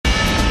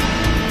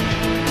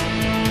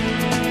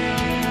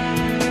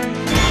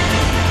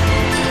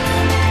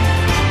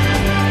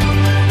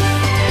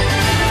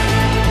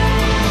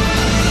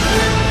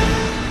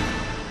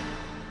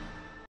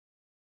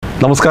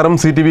നമസ്കാരം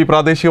CTV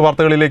പ്രാദേശിക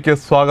വാർത്തകളിലേക്ക്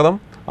സ്വാഗതം.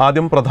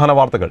 ആദ്യം പ്രധാന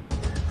വാർത്തകൾ.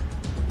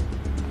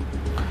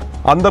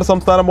 അന്തർ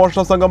സംസ്ഥാന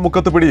മോഷണ സംഘം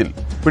മുക്കത്ത്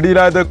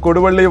പിടിയിലായത്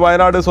കൊടുവള്ളി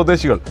വയനാട്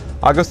സ്വദേശികൾ.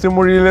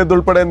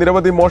 അഗസ്ത്യമൊഴിയിലേതുൾപ്പെടെ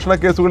നിരവധി മോഷണ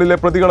കേസുകളിലെ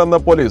പ്രതികളെന്ന്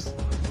പോലീസ്.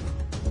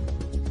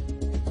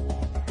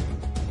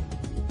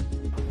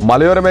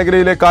 മലയോര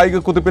മേഖലയിലെ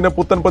കായിക കുതിപ്പിന്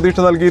പുത്തൻ പ്രതീക്ഷ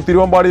നൽകി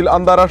തിരുവമ്പാടിയിൽ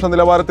അന്താരാഷ്ട്ര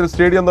നിലവാരത്തിൽ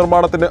സ്റ്റേഡിയം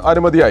നിർമ്മാണത്തിന്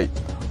അനുമതിയായി.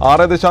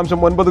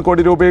 6.9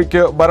 കോടി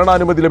രൂപയ്ക്ക്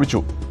ഭരണാനുമതി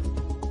ലഭിച്ചു.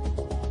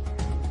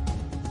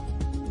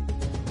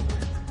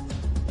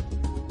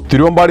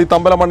 തിരുവമ്പാടി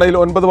തമ്പലമണ്ണയിൽ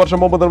 9 വർഷം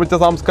മുമ്പ് നിർമ്മിച്ച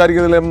സാംസ്കാരിക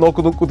നിലയം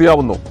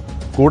നോക്കുകുത്തിയാവുന്നു.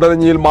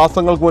 കൂടരഞ്ഞിയിൽ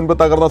മാസങ്ങൾക്ക് മുൻപ്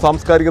തകർന്ന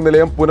സാംസ്കാരിക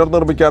നിലയം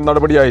പുനർനിർമ്മിക്കാൻ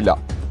നടപടിയായില്ല.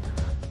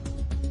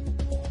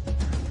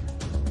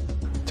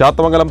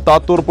 ചാത്തമംഗലം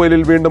താത്തൂർ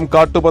പൊയിലിൽ വീണ്ടും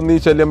കാട്ടുപന്നി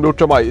ശല്യം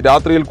രൂക്ഷമായി.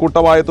 രാത്രിയിൽ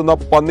കൂട്ടമായെത്തുന്ന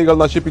പന്നികൾ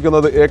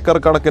നശിപ്പിക്കുന്നത് ഏക്കർ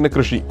കണക്കിന്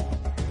കൃഷി.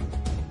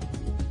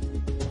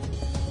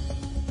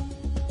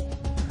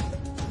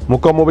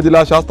 മുക്കം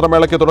ഉപജില്ലാ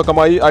ശാസ്ത്രമേളയ്ക്ക്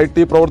തുടക്കമായി.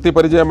 IT പ്രവൃത്തി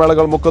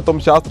പരിചയമേളകൾ മുക്കത്തും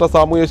ശാസ്ത്ര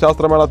സാമൂഹ്യ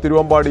ശാസ്ത്രമേള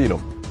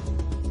തിരുവമ്പാടിയിലും.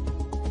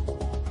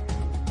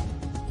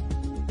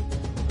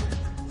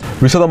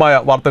 വിശദമായ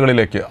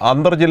വാർത്തകളിലേക്ക്.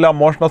 അന്തർജില്ലാ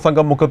മോഷണ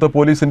സംഘം മുക്കത്ത്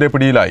പോലീസിന്റെ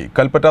പിടിയിലായി.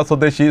 കൽപ്പറ്റ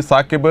സ്വദേശി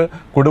സാക്കിബ്,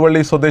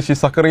 കൊടുവള്ളി സ്വദേശി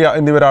സക്കറിയ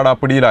എന്നിവരാണ്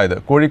പിടിയിലായത്.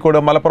 കോഴിക്കോട്,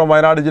 മലപ്പുറം,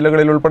 വയനാട്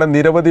ജില്ലകളിൽ ഉൾപ്പെടെ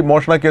നിരവധി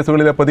മോഷണ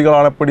കേസുകളിലെ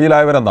പ്രതികളാണ്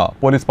പിടിയിലായവരെന്ന്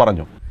പോലീസ്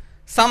പറഞ്ഞു.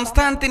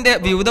 സംസ്ഥാനത്തിന്റെ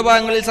വിവിധ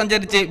ഭാഗങ്ങളിൽ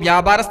സഞ്ചരിച്ച്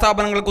വ്യാപാര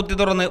സ്ഥാപനങ്ങൾ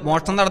കുത്തിത്തുറന്ന്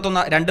മോഷണം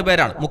നടത്തുന്ന 2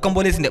 പേരാണ് മുക്കം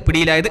പോലീസിന്റെ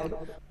പിടിയിലായത്.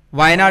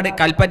 വയനാട്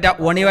കൽപ്പറ്റ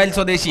ഓണിവയൽ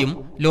സ്വദേശിയും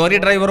ലോറി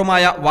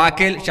ഡ്രൈവറുമായ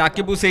വാക്കേൽ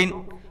ഷാക്കിബ് ഹുസൈൻ,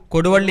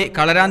 കൊടുവള്ളി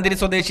കളരാന്തിരി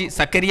സ്വദേശി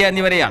സക്കരിയ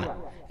എന്നിവരെയാണ്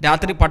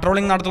രാത്രി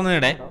പട്രോളിംഗ്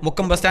നടത്തുന്നതിനിടെ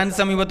മുക്കം ബസ് സ്റ്റാൻഡിന്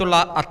സമീപത്തുള്ള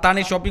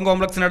അത്താണി ഷോപ്പിംഗ്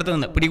കോംപ്ലക്സിനടുത്ത്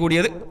നിന്ന്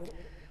പിടികൂടിയത്.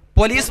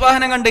 പോലീസ്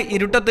വാഹനം കണ്ട്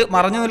ഇരുട്ടത്ത്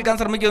മറഞ്ഞു നിൽക്കാൻ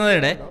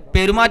ശ്രമിക്കുന്നതിനിടെ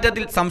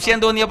പെരുമാറ്റത്തിൽ സംശയം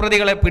തോന്നിയ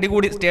പ്രതികളെ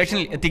പിടികൂടി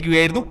സ്റ്റേഷനിൽ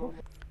എത്തിക്കുകയായിരുന്നു.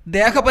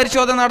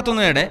 ദേഹപരിശോധന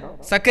നടത്തുന്നതിനിടെ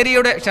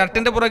സക്കരിയയുടെ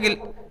ഷർട്ടിന്റെ പുറകിൽ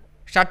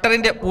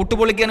ഷട്ടറിന്റെ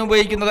പൂട്ടുപൊളിക്കാൻ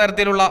ഉപയോഗിക്കുന്ന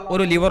തരത്തിലുള്ള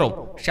ഒരു ലിവറും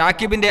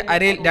ഷാക്കിബിന്റെ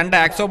അരയിൽ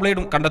 2 ആക്സോ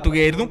ബ്ലേഡും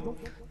കണ്ടെത്തുകയായിരുന്നു.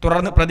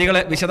 തുടർന്ന്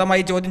പ്രതികളെ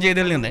വിശദമായി ചോദ്യം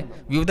ചെയ്തതിൽ നിന്ന്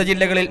വിവിധ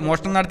ജില്ലകളിൽ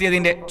മോഷണം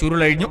നടത്തിയതിന്റെ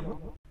ചുരുളഴിഞ്ഞു.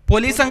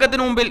 പോലീസ്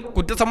സംഘത്തിനു മുമ്പിൽ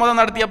കുറ്റസമ്മതം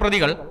നടത്തിയ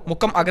പ്രതികൾ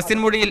മുക്കം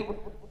അഗസ്ത്യൻമൊഴിയിൽ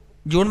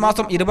ജൂൺ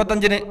മാസം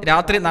 25-ന്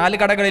രാത്രി 4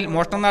 കടകളിൽ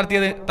മോഷണം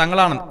നടത്തിയത്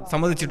തങ്ങളാണെന്ന്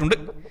സമ്മതിച്ചിട്ടുണ്ട്.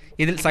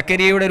 ഇതിൽ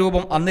സക്കരിയയുടെ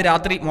രൂപം അന്ന്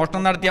രാത്രി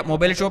മോഷണം നടത്തിയ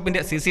മൊബൈൽ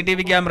ഷോപ്പിന്റെ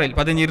CCTV ക്യാമറയിൽ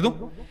പതിഞ്ഞിരുന്നു.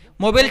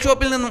 മൊബൈൽ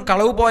ഷോപ്പിൽ നിന്നും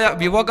കളവ് പോയ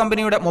വിവോ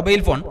കമ്പനിയുടെ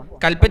മൊബൈൽ ഫോൺ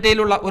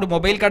കൽപ്പറ്റയിലുള്ള ഒരു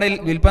മൊബൈൽ കടയിൽ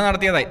വിൽപ്പന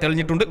നടത്തിയതായി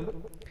തെളിഞ്ഞിട്ടുണ്ട്.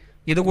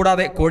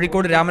 ഇതുകൂടാതെ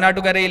കോഴിക്കോട്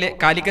രാമനാട്ടുകരയിലെ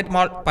കാലിക്കറ്റ്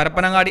മാൾ,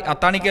 പരപ്പനങ്ങാടി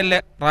അത്താണിക്കലിലെ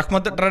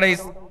റഹ്മത്ത്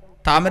ട്രേഡേഴ്സ്,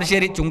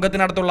 താമരശ്ശേരി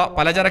ചുങ്കത്തിനടുത്തുള്ള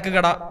പലചരക്ക്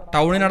കട,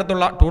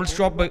 ടൗണിനടുത്തുള്ള ടൂൾസ്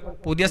ഷോപ്പ്,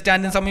 പുതിയ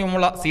സ്റ്റാൻഡിന്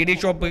സമീപമുള്ള CD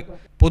shop,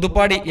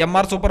 Puthuppadi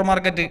MR super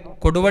market,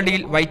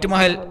 കൊടുവള്ളിയിൽ white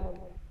Mahal,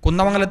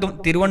 കുന്നമംഗലത്തും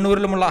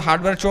തിരുവണ്ണൂരിലുമുള്ള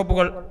hardware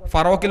ഷോപ്പുകൾ,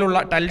 ഫറോക്കിലുള്ള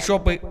ടൈൽ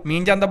ഷോപ്പ്,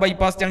 മീൻചന്ത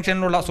bypass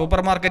ജംഗ്ഷനിലുള്ള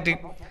super market,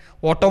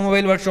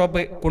 automobile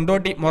workshop,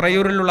 Kondotty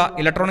മൊറയൂരിലുള്ള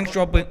electronic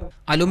shop,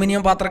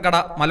 aluminium പാത്രക്കട,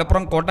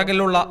 Malappuram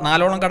കോട്ടക്കലിലുള്ള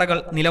 4 കടകൾ,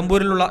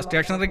 നിലമ്പൂരിലുള്ള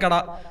സ്റ്റേഷനറി കട,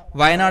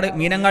 Wayanad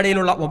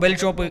മീനങ്ങാടിയിലുള്ള mobile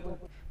shop,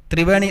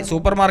 Triveni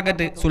super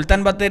market, സുൽത്താൻ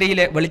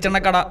ബത്തേരിയിലെ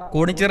വെളിച്ചെണ്ണക്കട,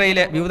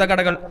 കോണിച്ചിറയിലെ വിവിധ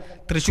കടകൾ,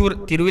 തൃശൂർ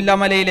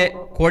തിരുവില്ലാമലയിലെ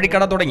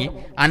കോഴിക്കട തുടങ്ങി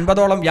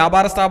 50ഓളം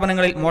വ്യാപാര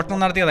സ്ഥാപനങ്ങളിൽ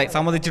മോഷണം നടത്തിയതായി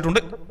സമ്മതിച്ചിട്ടുണ്ട്.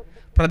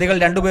 പ്രതികൾ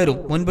 2 പേരും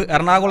മുൻപ്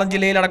എറണാകുളം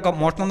ജില്ലയിലടക്കം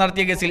മോഷണം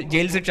നടത്തിയ കേസിൽ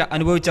ജയിൽ ശിക്ഷ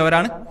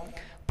അനുഭവിച്ചവരാണ്.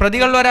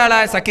 പ്രതികളിൽ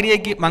ഒരാളായ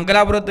സക്കരിയയ്ക്ക്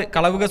മംഗലാപുരത്ത്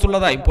കളവ്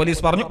കേസുള്ളതായും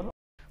പോലീസ് പറഞ്ഞു.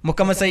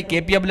 Mukkam SI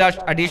KP Abhilash,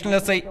 additional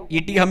SI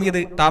ET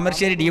Hameed,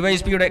 Thamarassery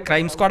DYSPയുടെ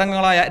crime squad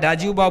അംഗങ്ങളായ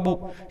രാജീവ് ബാബു,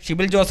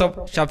 ഷിബിൽ ജോസഫ്,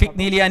 ഷഫീഖ്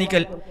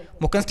നീലിയാനിക്കൽ,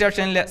 മുക്കം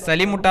സ്റ്റേഷനിലെ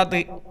Saleem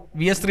Muttath,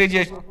 VS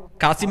Sreejesh,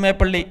 Kasim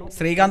Meppally,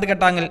 Srikanth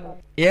Kattangal,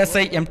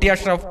 ASI MT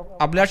Ashraf,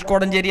 Abhilash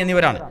Kodanchery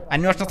എന്നിവരാണ്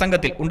അന്വേഷണ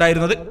സംഘത്തിൽ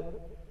ഉണ്ടായിരുന്നത്.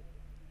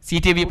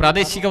 CTV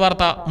പ്രാദേശിക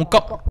വാർത്ത,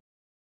 മുക്കം.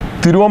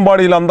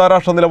 തിരുവമ്പാടിയിൽ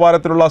അന്താരാഷ്ട്ര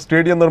നിലവാരത്തിലുള്ള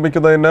സ്റ്റേഡിയം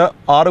നിർമ്മിക്കുന്നതിന്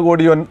 6.90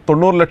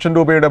 കോടി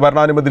രൂപയുടെ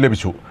ഭരണാനുമതി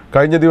ലഭിച്ചു.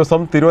 കഴിഞ്ഞ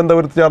ദിവസം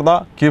തിരുവനന്തപുരത്ത് ചേർന്ന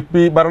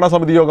കിഫ്ബി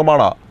ഭരണസമിതി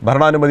യോഗമാണ്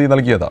ഭരണാനുമതി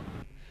നൽകിയത്.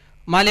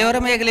 മലയോര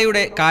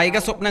മേഖലയുടെ കായിക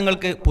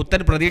സ്വപ്നങ്ങൾക്ക്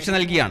പുത്തൻ പ്രതീക്ഷ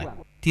നൽകിയാണ്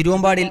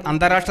തിരുവമ്പാടിയിൽ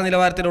അന്താരാഷ്ട്ര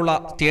നിലവാരത്തിലുള്ള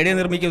സ്റ്റേഡിയം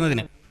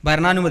നിർമ്മിക്കുന്നതിന്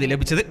ഭരണാനുമതി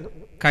ലഭിച്ചത്.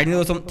 കഴിഞ്ഞ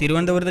ദിവസം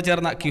തിരുവനന്തപുരത്ത്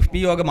ചേർന്ന കിഫ്ബി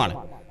യോഗമാണ്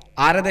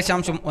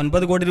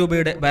 6.9 കോടി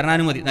രൂപയുടെ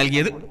ഭരണാനുമതി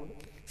നൽകിയത്.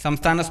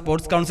 സംസ്ഥാന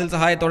സ്പോർട്സ് കൗൺസിൽ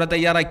സഹായത്തോടെ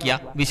തയ്യാറാക്കിയ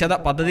വിശദ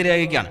പദ്ധതി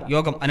രേഖയ്ക്കാണ്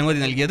യോഗം അനുമതി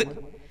നൽകിയത്.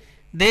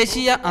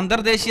 ദേശീയ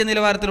അന്തർദേശീയ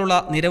നിലവാരത്തിലുള്ള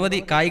നിരവധി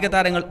കായിക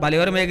താരങ്ങൾ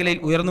മലയോര മേഖലയിൽ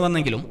ഉയർന്നു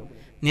വന്നെങ്കിലും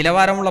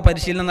നിലവാരമുള്ള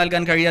പരിശീലനം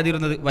നൽകാൻ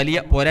കഴിയാതിരുന്നത്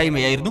വലിയ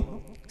പോരായ്മയായിരുന്നു.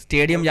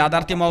 സ്റ്റേഡിയം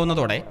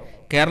യാഥാർത്ഥ്യമാവുന്നതോടെ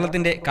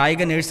കേരളത്തിന്റെ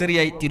കായിക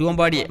നഴ്സറിയായി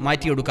തിരുവമ്പാടിയെ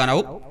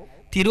മാറ്റിയെടുക്കാനാവും.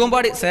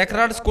 തിരുവമ്പാടി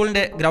സേക്രഡ്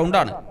സ്കൂളിന്റെ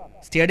ഗ്രൗണ്ടാണ്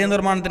സ്റ്റേഡിയം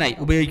നിർമ്മാണത്തിനായി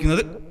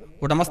ഉപയോഗിക്കുന്നത്.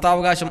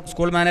 ഉടമസ്ഥാവകാശം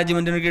സ്കൂൾ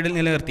മാനേജ്മെന്റിന് കീഴിൽ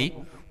നിലനിർത്തി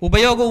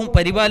ഉപയോഗവും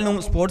പരിപാലനവും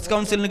സ്പോർട്സ്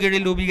കൗൺസിലിന്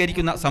കീഴിൽ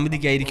രൂപീകരിക്കുന്ന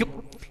സമിതിക്കായിരിക്കും.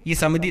 ഈ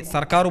സമിതി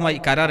സർക്കാരുമായി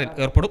കരാറിൽ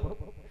ഏർപ്പെടും.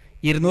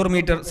 200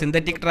 മീറ്റർ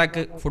സിന്തറ്റിക്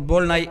ട്രാക്ക്,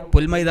 ഫുട്ബോളിനായി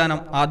പുൽമൈതാനം,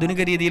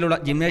 ആധുനിക രീതിയിലുള്ള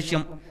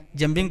ജിംനേഷ്യം,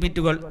 ജമ്പിംഗ്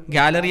പിറ്റുകൾ,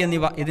 ഗാലറി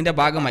എന്നിവ ഇതിന്റെ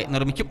ഭാഗമായി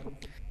നിർമ്മിക്കും.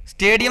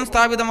 സ്റ്റേഡിയം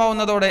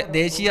സ്ഥാപിതമാവുന്നതോടെ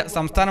ദേശീയ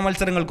സംസ്ഥാന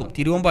മത്സരങ്ങൾക്കും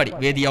തിരുവമ്പാടി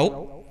വേദിയാവും.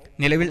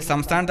 നിലവിൽ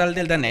സംസ്ഥാന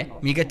തലത്തിൽ തന്നെ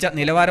മികച്ച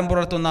നിലവാരം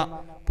പുലർത്തുന്ന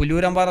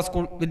പുല്ലൂരമ്പാറ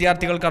സ്കൂൾ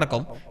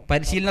വിദ്യാർത്ഥികൾക്കടക്കം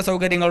പരിശീലന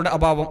സൗകര്യങ്ങളുടെ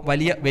അഭാവം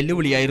വലിയ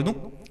വെല്ലുവിളിയായിരുന്നു.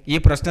 ഈ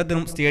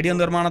പ്രശ്നത്തിനും സ്റ്റേഡിയം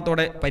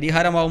നിർമ്മാണത്തോടെ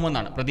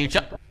പരിഹാരമാവുമെന്നാണ് പ്രതീക്ഷ.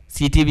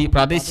 CTV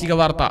പ്രാദേശിക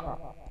വാർത്ത,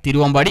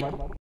 തിരുവമ്പാടി.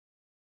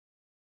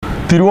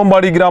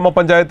 തിരുവമ്പാടി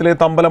ഗ്രാമപഞ്ചായത്തിലെ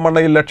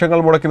തമ്പലമണ്ണയിൽ ലക്ഷങ്ങൾ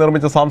മുടക്കി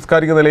നിർമ്മിച്ച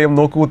സാംസ്കാരിക നിലയം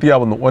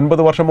നോക്കുകുത്തിയാവുന്നു.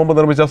 9 വർഷം മുമ്പ്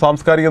നിർമ്മിച്ച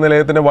സാംസ്കാരിക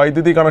നിലയത്തിന്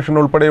വൈദ്യുതി കണക്ഷൻ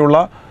ഉൾപ്പെടെയുള്ള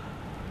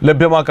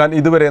ലഭ്യമാക്കാൻ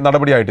ഇതുവരെ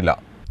നടപടിയായിട്ടില്ല.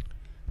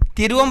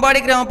 തിരുവമ്പാടി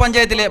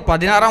ഗ്രാമപഞ്ചായത്തിലെ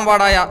 16-ാം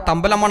വാർഡായ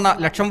തമ്പലമണ്ണ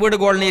ലക്ഷം വീട്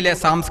കോളനിയിലെ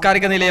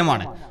സാംസ്കാരിക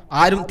നിലയമാണ്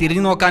ആരും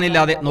തിരിഞ്ഞു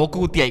നോക്കാനില്ലാതെ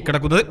നോക്കുകുത്തിയായി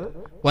കിടക്കുന്നത്.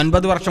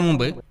 9 വർഷം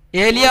മുമ്പ്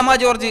ഏലിയാമ്മ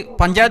ജോർജ്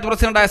പഞ്ചായത്ത്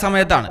പ്രസിഡന്റായ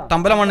സമയത്താണ്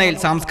തമ്പലമണ്ണയിൽ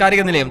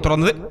സാംസ്കാരിക നിലയം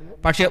തുറന്നത്.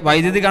 പക്ഷേ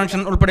വൈദ്യുതി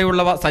കണക്ഷൻ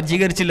ഉൾപ്പെടെയുള്ളവ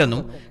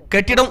സജ്ജീകരിച്ചില്ലെന്നും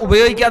കെട്ടിടം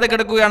ഉപയോഗിക്കാതെ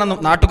കിടക്കുകയാണെന്നും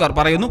നാട്ടുകാർ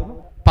പറയുന്നു.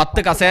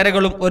 10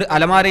 കസേരകളും ഒരു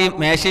അലമാരയും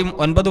മേശയും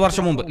 9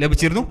 വർഷം മുമ്പ്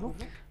ലഭിച്ചിരുന്നു.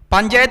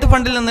 പഞ്ചായത്ത്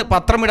ഫണ്ടിൽ നിന്ന്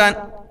പത്രമിടാൻ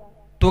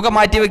തുക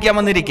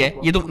മാറ്റിവെക്കാമെന്നിരിക്കെ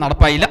ഇതും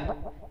നടപ്പായില്ല.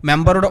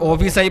 മെമ്പറുടെ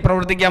ഓഫീസായി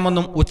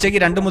പ്രവർത്തിക്കാമെന്നും ഉച്ചയ്ക്ക്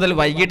 2 മുതൽ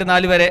വൈകിട്ട്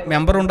 4 വരെ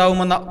മെമ്പർ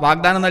ഉണ്ടാവുമെന്ന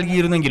വാഗ്ദാനം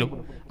നൽകിയിരുന്നെങ്കിലും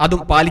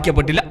അതും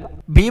പാലിക്കപ്പെട്ടില്ല.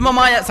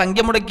 ഭീമമായ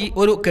സംഖ്യ മുടക്കി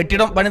ഒരു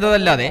കെട്ടിടം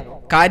പണിതല്ലാതെ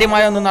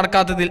കാര്യമായൊന്നും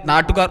നടക്കാത്തതിൽ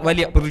നാട്ടുകാർ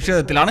വലിയ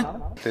പ്രതിഷേധത്തിലാണ്.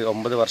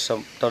 9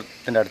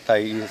 വർഷത്തിൻ്റെ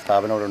അടുത്തായി ഈ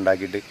സ്ഥാപനം ഇവിടെ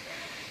ഉണ്ടാക്കിയിട്ട്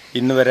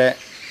ഇന്ന് വരെ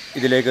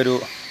ഇതിലേക്കൊരു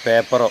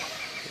പേപ്പറോ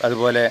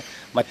അതുപോലെ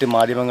മറ്റ്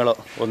മാധ്യമങ്ങളോ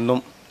ഒന്നും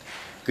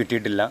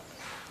കിട്ടിയിട്ടില്ല.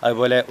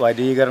 അതുപോലെ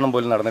വരീകരണം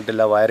പോലും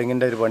നടന്നിട്ടില്ല.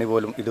 വയറിങ്ങിൻ്റെ ഒരു പണി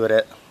പോലും ഇതുവരെ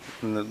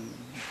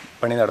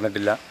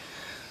നടന്നിട്ടില്ല.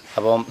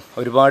 അപ്പം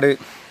ഒരുപാട്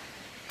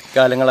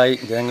കാലങ്ങളായി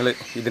ജനങ്ങൾ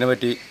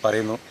ഇതിനെപ്പറ്റി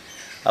പറയുന്നു.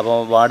 അപ്പോൾ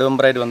വാർഡ്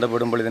മെമ്പറായിട്ട്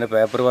ബന്ധപ്പെടുമ്പോൾ ഇതിന്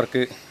പേപ്പർ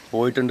വർക്ക്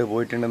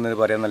പോയിട്ടുണ്ടെന്ന്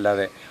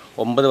പറയാമെന്നല്ലാതെ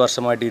 9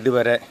 വർഷമായിട്ട്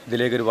ഇതുവരെ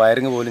ഇതിലേക്കൊരു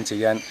വയറിങ് പോലും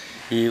ചെയ്യാൻ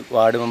ഈ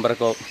വാർഡ്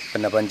മെമ്പർക്കോ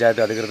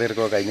പഞ്ചായത്ത്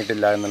അധികൃതർക്കോ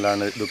കഴിഞ്ഞിട്ടില്ല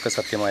എന്നുള്ളതാണ്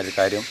ദുഃഖസത്യമായൊരു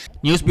കാര്യം.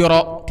 News bureau,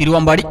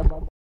 Thiruvambady.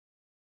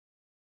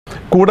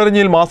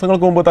 കൂടരഞ്ഞിയിൽ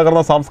മാസങ്ങൾക്ക് മുമ്പ്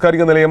തകർന്ന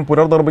സാംസ്കാരിക നിലയം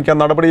പുനർനിർമ്മിക്കാൻ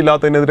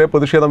നടപടിയില്ലാത്തതിനെതിരെ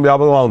പ്രതിഷേധം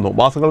വ്യാപകമാകുന്നു.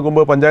 മാസങ്ങൾക്ക്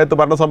മുമ്പ് പഞ്ചായത്ത്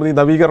ഭരണസമിതി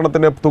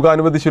നവീകരണത്തിന് തുക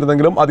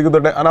അനുവദിച്ചിരുന്നെങ്കിലും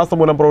അധികൃതരുടെ അനാസ്ഥ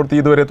മൂലം പ്രവൃത്തി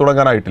ഇതുവരെ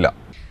തുടങ്ങാനായിട്ടില്ല.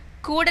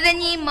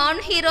 കൂടരഞ്ഞി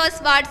മൗണ്ട്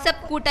ഹീറോസ്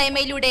വാട്സപ്പ്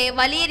കൂട്ടായ്മയിലൂടെ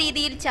വലിയ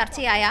രീതിയിൽ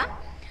ചർച്ചയായ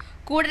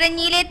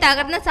കൂടരഞ്ഞിയിലെ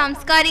തകർന്ന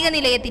സാംസ്കാരിക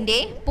നിലയത്തിന്റെ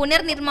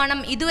പുനർനിർമ്മാണം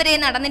ഇതുവരെ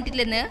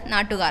നടന്നിട്ടില്ലെന്ന്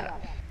നാട്ടുകാർ.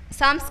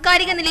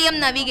 സാംസ്കാരിക നിലയം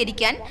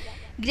നവീകരിക്കാൻ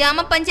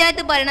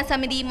ഗ്രാമപഞ്ചായത്ത്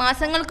ഭരണസമിതി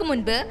മാസങ്ങൾക്ക്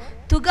മുൻപ്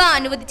തുക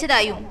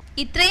അനുവദിച്ചതായും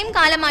ഇത്രയും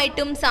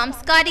കാലമായിട്ടും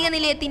സാംസ്കാരിക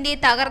നിലയത്തിന്റെ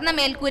തകർന്ന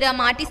മേൽക്കൂര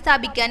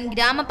മാറ്റിസ്ഥാപിക്കാൻ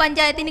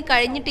ഗ്രാമപഞ്ചായത്തിന്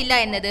കഴിഞ്ഞിട്ടില്ല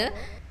എന്നത്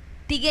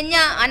തികഞ്ഞ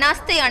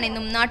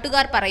അനാസ്ഥയാണെന്നും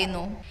നാട്ടുകാർ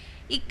പറയുന്നു.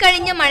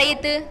 ഇക്കഴിഞ്ഞ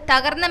മഴയത്ത്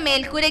തകർന്ന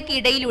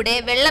മേൽക്കൂരയ്ക്കിടയിലൂടെ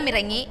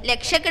വെള്ളമിറങ്ങി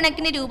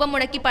ലക്ഷക്കണക്കിന് രൂപ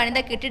മുടക്കി പണിത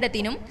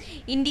കെട്ടിടത്തിനും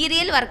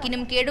ഇന്റീരിയർ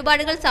വർക്കിനും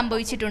കേടുപാടുകൾ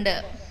സംഭവിച്ചിട്ടുണ്ട്.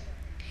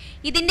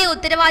 ഇതിന്റെ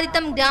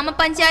ഉത്തരവാദിത്തം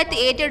ഗ്രാമപഞ്ചായത്ത്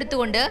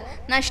ഏറ്റെടുത്തുകൊണ്ട്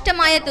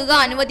നഷ്ടമായ തുക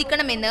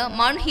അനുവദിക്കണമെന്ന്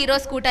മൗണ്ട്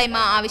ഹീറോസ് കൂട്ടായ്മ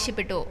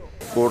ആവശ്യപ്പെട്ടു.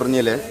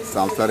 കൂടരഞ്ഞിയിലെ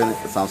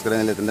സാംസ്കാരിക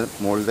നിലയത്തിൻ്റെ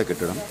മുകളിലത്തെ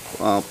കെട്ടിടം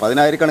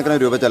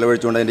 10,000 രൂപ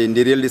ചെലവഴിച്ചുകൊണ്ട് അതിൻ്റെ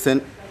ഇൻറ്റീരിയർ ഡിസൈൻ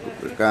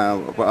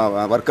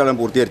വർക്കുകളും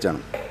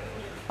പൂർത്തീകരിച്ചാണ്.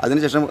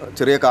 അതിനുശേഷം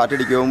ചെറിയ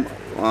കാറ്റടിക്കുകയും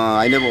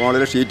അതിൻ്റെ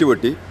മുകളിൽ ഷീറ്റ്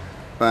പൊട്ടി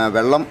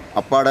വെള്ളം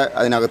അപ്പാടെ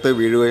അതിനകത്ത്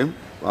വീഴുകയും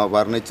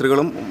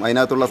ഫർണിച്ചറുകളും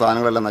അതിനകത്തുള്ള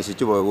സാധനങ്ങളെല്ലാം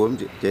നശിച്ചു പോകുകയും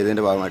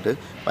ചെയ്തതിൻ്റെ ഭാഗമായിട്ട്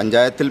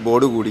പഞ്ചായത്തിൽ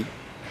ബോർഡ് കൂടി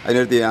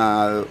അതിനൊരു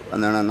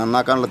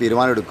നന്നാക്കാനുള്ള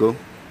തീരുമാനം എടുക്കുകയും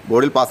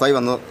ബോർഡിൽ പാസ്സായി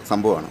വന്ന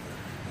സംഭവമാണ്.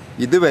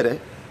 ഇതുവരെ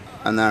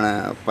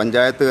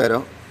പഞ്ചായത്തുകാരോ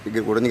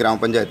കൂടരഞ്ഞി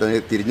ഗ്രാമപഞ്ചായത്ത്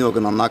അതിന് തിരിഞ്ഞു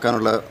നോക്കി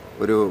നന്നാക്കാനുള്ള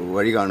ഒരു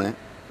വഴി കാണുക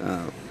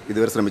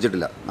ഇതുവരെ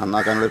ശ്രമിച്ചിട്ടില്ല.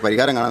 നന്നാക്കാനുള്ള ഒരു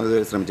പരിഹാരം കാണാൻ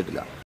ഇതുവരെ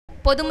ശ്രമിച്ചിട്ടില്ല.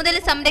 പൊതുമുതൽ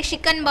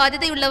സംരക്ഷിക്കാൻ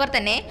ബാധ്യതയുള്ളവർ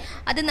തന്നെ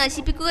അത്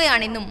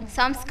നശിപ്പിക്കുകയാണെന്നും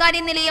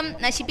സാംസ്കാരിക നിലയം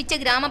നശിപ്പിച്ച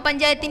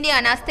ഗ്രാമപഞ്ചായത്തിന്റെ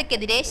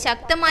അനാസ്ഥയ്ക്കെതിരെ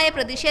ശക്തമായ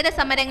പ്രതിഷേധ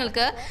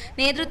സമരങ്ങൾക്ക്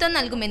നേതൃത്വം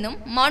നൽകുമെന്നും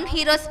മൗണ്ട്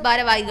ഹീറോസ്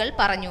ഭാരവാഹികൾ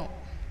പറഞ്ഞു.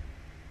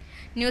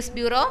 News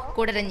bureau,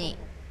 Koodaranji.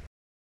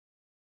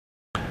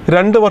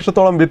 2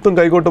 വർഷത്തോളം വിത്തും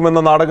കൈകോട്ടുമെന്ന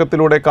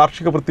നാടകത്തിലൂടെ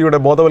കാർഷിക വൃത്തിയുടെ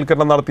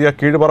ബോധവൽക്കരണം നടത്തിയ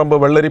കീഴുപറമ്പ്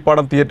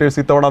വെള്ളരിപ്പാടം തിയേറ്റേഴ്സ്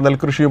ഇത്തവണ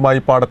നെൽകൃഷിയുമായി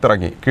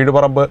പാടത്തിറങ്ങി.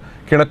 കീഴുപറമ്പ്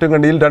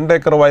കിണറ്റുകണ്ടിയിൽ 2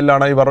 ഏക്കർ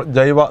വയലിലാണ് ഇവർ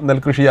ജൈവ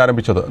നെൽകൃഷി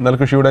ആരംഭിച്ചത്.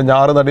 നെൽകൃഷിയുടെ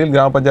ഞാറുനടിയിൽ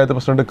ഗ്രാമപഞ്ചായത്ത്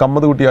പ്രസിഡന്റ്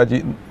കമ്മതുകുട്ടി ഹാജി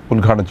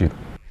ഉദ്ഘാടനം ചെയ്തു.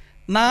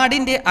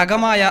 നാടിന്റെ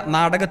അകമായ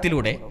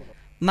നാടകത്തിലൂടെ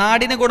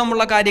നാടിന്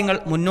ഗുണമുള്ള കാര്യങ്ങൾ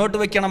മുന്നോട്ട്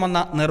വയ്ക്കണമെന്ന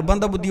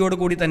നിർബന്ധ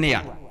ബുദ്ധിയോടുകൂടി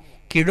തന്നെയാണ്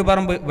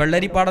കീഴുപറമ്പ്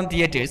വെള്ളരിപ്പാടം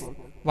തിയേറ്റേഴ്സ്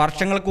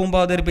വർഷങ്ങൾക്ക് മുമ്പ്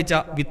അവതരിപ്പിച്ച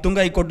വിത്തും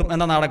കൈക്കോട്ടും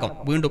എന്ന നാടകം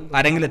വീണ്ടും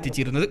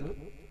അരങ്ങിലെത്തിച്ചിരുന്നത്.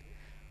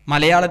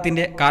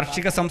 മലയാളത്തിൻ്റെ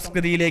കാർഷിക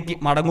സംസ്കൃതിയിലേക്ക്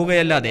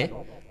മടങ്ങുകയല്ലാതെ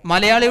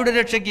മലയാളിയുടെ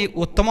രക്ഷയ്ക്ക്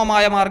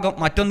ഉത്തമമായ മാർഗം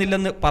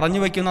മറ്റൊന്നില്ലെന്ന് പറഞ്ഞു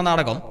വയ്ക്കുന്ന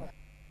നാടകം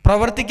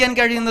പ്രവർത്തിക്കാൻ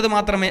കഴിയുന്നത്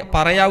മാത്രമേ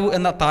പറയാവൂ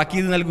എന്ന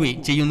താക്കീത് നൽകുകയും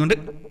ചെയ്യുന്നുണ്ട്.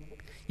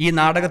 ഈ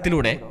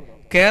നാടകത്തിലൂടെ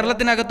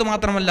കേരളത്തിനകത്തു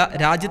മാത്രമല്ല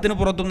രാജ്യത്തിന്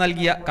പുറത്തും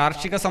നൽകിയ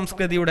കാർഷിക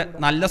സംസ്കൃതിയുടെ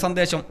നല്ല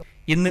സന്ദേശം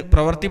ഇന്ന്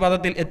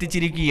പ്രവൃത്തിപഥത്തിൽ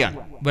എത്തിച്ചിരിക്കുകയാണ്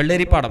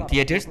വെള്ളരിപ്പാടം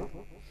തിയേറ്റേഴ്സ്.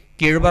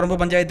 കീഴുപറമ്പ്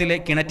പഞ്ചായത്തിലെ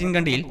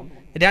കിണറ്റിൻകണ്ടിയിൽ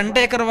 2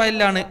 ഏക്കർ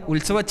വയലിലാണ്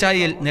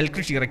ഉത്സവച്ചായയിൽ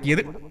നെൽകൃഷി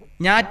ഇറക്കിയത്.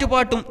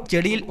 ഞാറ്റുപാട്ടും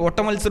ചെടിയിൽ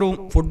ഓട്ടമത്സരവും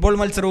ഫുട്ബോൾ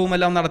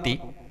മത്സരവുമെല്ലാം നടത്തി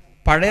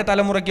പഴയ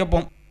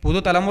തലമുറയ്ക്കൊപ്പം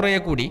പുതുതലമുറയെ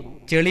കൂടി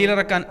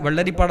ചെളിയിലിറക്കാൻ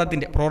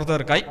വെള്ളരിപ്പാടത്തിന്റെ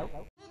പ്രവർത്തകർക്കായി.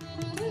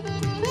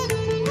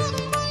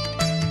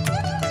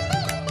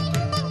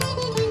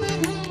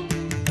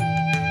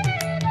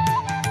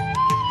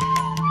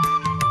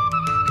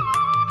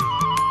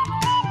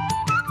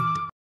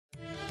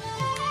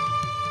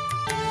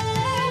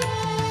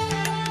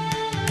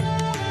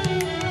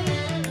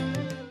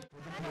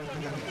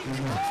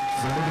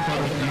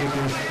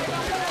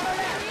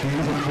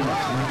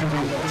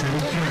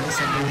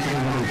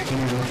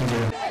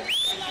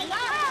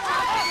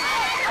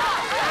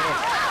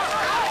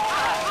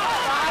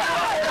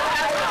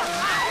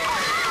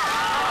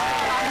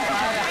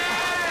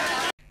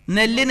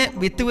 നെല്ലിന്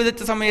വിത്ത്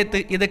വിതച്ച സമയത്ത്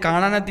ഇത്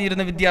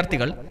കാണാനെത്തിയിരുന്ന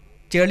വിദ്യാർത്ഥികൾ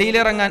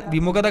ചെളിയിലിറങ്ങാൻ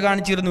വിമുഖത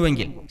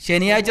കാണിച്ചിരുന്നുവെങ്കിൽ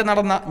ശനിയാഴ്ച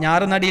നടന്ന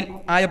ഞാറുനടിയിൽ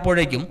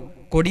ആയപ്പോഴേക്കും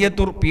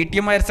Kodiyathur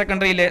PTM higher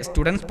സെക്കൻഡറിയിലെ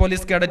students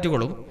police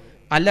കേഡറ്റുകളും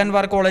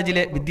അൽ-അൻവാർ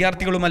കോളേജിലെ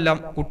വിദ്യാർത്ഥികളുമെല്ലാം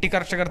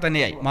കുട്ടികർഷകർ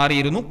തന്നെയായി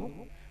മാറിയിരുന്നു.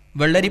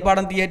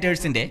 വെള്ളരിപ്പാടം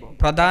തിയേറ്റേഴ്സിന്റെ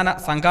പ്രധാന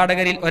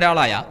സംഘാടകരിൽ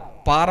ഒരാളായ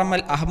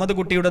പാറമ്മൽ അഹമ്മദ്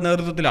കുട്ടിയുടെ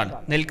നേതൃത്വത്തിലാണ്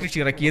നെൽകൃഷി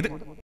ഇറക്കിയത്.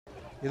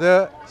 ഇത്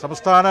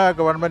സംസ്ഥാന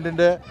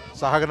ഗവൺമെൻറ്റിൻ്റെ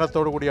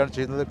സഹകരണത്തോടു കൂടിയാണ്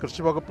ചെയ്യുന്നത്.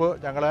 കൃഷി വകുപ്പ്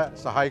ഞങ്ങളെ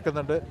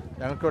സഹായിക്കുന്നുണ്ട്,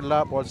 ഞങ്ങൾക്ക് എല്ലാ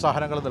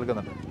പ്രോത്സാഹനങ്ങളും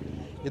നൽകുന്നുണ്ട്.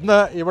 ഇന്ന്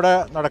ഇവിടെ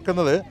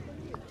നടക്കുന്നത്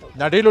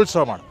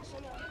നടീലുത്സവമാണ്.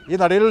 ഈ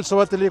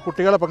നടീലുത്സവത്തിൽ ഈ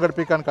കുട്ടികളെ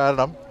പങ്കെടുപ്പിക്കാൻ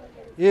കാരണം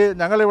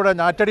ഞങ്ങളിവിടെ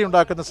ഞാറ്റടി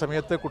ഉണ്ടാക്കുന്ന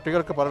സമയത്ത്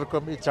കുട്ടികൾക്ക്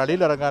പലർക്കും ഈ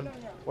ചളിയിലിറങ്ങാൻ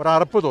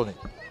ഒരറപ്പ് തോന്നി.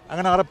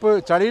 അങ്ങനെ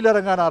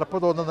ചളിയിലിറങ്ങാൻ അറപ്പ്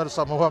തോന്നുന്നൊരു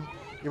സമൂഹം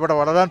ഇവിടെ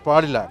വളരാൻ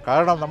പാടില്ല.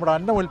 കാരണം നമ്മുടെ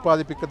അന്നം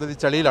ഉൽപ്പാദിപ്പിക്കുന്നത് ഈ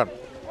ചളിയിലാണ്.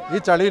 ഈ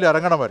ചളിയിൽ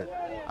ഇറങ്ങണവർ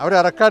അവരെ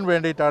ഇറക്കാൻ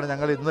വേണ്ടിയിട്ടാണ്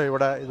ഞങ്ങൾ ഇന്ന്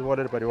ഇവിടെ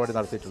ഇതുപോലൊരു പരിപാടി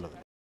നടത്തിയിട്ടുള്ളത്.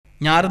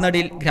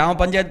 ഞാറുനടിയിൽ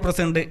ഗ്രാമപഞ്ചായത്ത്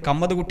പ്രസിഡന്റ്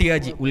കമ്മദ്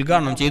കുട്ടിയാജി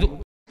ഉദ്ഘാടനം ചെയ്തു.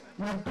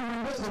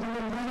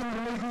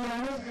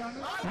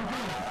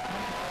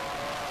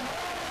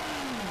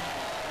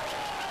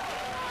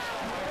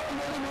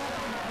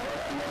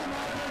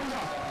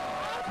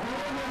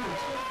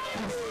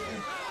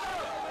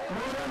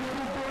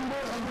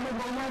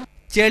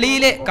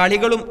 ചെളിയിലെ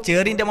കളികളും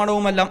ചേറിന്റെ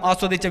മണവുമെല്ലാം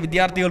ആസ്വദിച്ച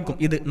വിദ്യാർത്ഥികൾക്കും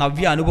ഇത്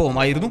നവ്യ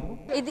അനുഭവമായിരുന്നു.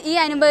 ഈ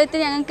അനുഭവത്തിൽ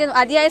ഞങ്ങൾക്ക്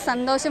അതിയായ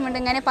സന്തോഷമുണ്ട്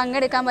ഇങ്ങനെ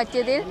പങ്കെടുക്കാൻ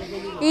പറ്റിയതിൽ.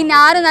 ഈ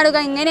ഞാറ് നടുക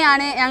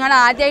ഇങ്ങനെയാണ് ഞങ്ങൾ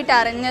ആദ്യമായിട്ട്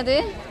അറിഞ്ഞത്.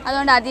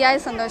 അതുകൊണ്ട് അതിയായ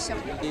സന്തോഷം.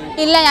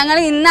 ഇല്ല, ഞങ്ങൾ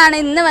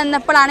ഇന്ന്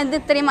വന്നപ്പോഴാണ് ഇത്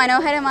ഇത്രയും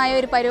മനോഹരമായ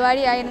ഒരു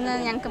പരിപാടിയായിരുന്നു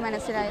ഞങ്ങൾക്ക്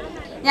മനസ്സിലായത്.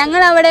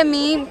 ഞങ്ങൾ അവിടെ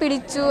മീൻ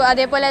പിടിച്ചു,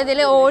 അതേപോലെ അതിൽ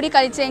ഓടി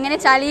കളിച്ചു. എങ്ങനെ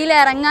ചളിയിൽ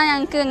ഇറങ്ങാൻ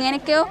ഞങ്ങൾക്ക്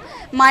എങ്ങനെയൊക്കെയോ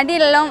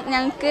മടിയെല്ലാം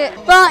ഞങ്ങൾക്ക്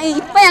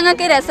ഇപ്പം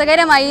ഞങ്ങൾക്ക്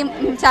രസകരമായി.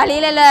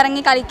 ചളിയിലെല്ലാം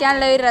ഇറങ്ങി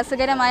കളിക്കാനുള്ള ഒരു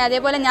രസകരമായി,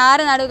 അതേപോലെ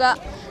ഞാറ് നടുക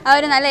ആ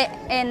ഒരു നല്ല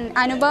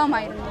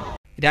അനുഭവമായിരുന്നു.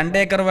 2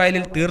 ഏക്കർ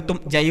വയലിൽ തീർത്തും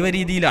ജൈവ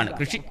രീതിയിലാണ്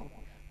കൃഷി.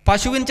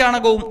 പശുവിൻ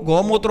ചാണകവും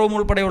ഗോമൂത്രവും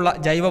ഉൾപ്പെടെയുള്ള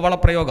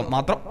ജൈവവളപ്രയോഗം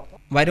മാത്രം.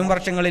 വരും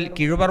വർഷങ്ങളിൽ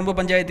കീഴുപറമ്പ്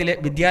പഞ്ചായത്തിലെ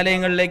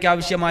വിദ്യാലയങ്ങളിലേക്ക്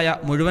ആവശ്യമായ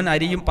മുഴുവൻ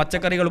അരിയും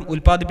പച്ചക്കറികളും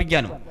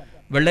ഉൽപ്പാദിപ്പിക്കാനും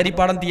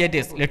വെള്ളരിപ്പാടം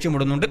തിയേറ്റേഴ്സ്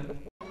ലക്ഷ്യമിടുന്നുണ്ട്.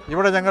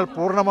 ഇവിടെ ഞങ്ങൾ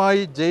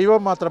പൂർണ്ണമായി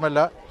ജൈവം മാത്രമല്ല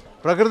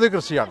പ്രകൃതി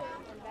കൃഷിയാണ്.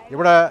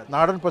 ഇവിടെ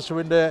നാടൻ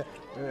പശുവിൻ്റെ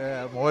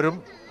മോരും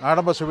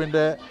നാടൻ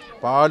പശുവിൻ്റെ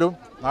പാലും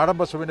നാടൻ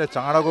പശുവിൻ്റെ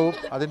ചാണകവും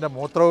അതിൻ്റെ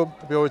മൂത്രവും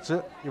ഉപയോഗിച്ച്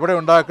ഇവിടെ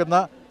ഉണ്ടാക്കുന്ന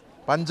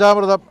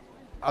പഞ്ചാമൃതം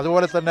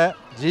അതുപോലെ തന്നെ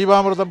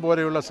ജീവാമൃതം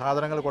പോലെയുള്ള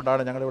സാധനങ്ങൾ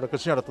കൊണ്ടാണ് ഞങ്ങളിവിടെ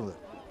കൃഷി നടത്തുന്നത്.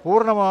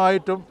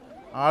 പൂർണ്ണമായിട്ടും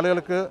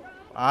ആളുകൾക്ക്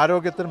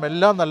ആരോഗ്യത്തിനും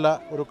എല്ലാം നല്ല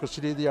ഒരു കൃഷി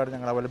രീതിയാണ്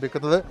ഞങ്ങൾ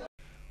അവലംബിക്കുന്നത്.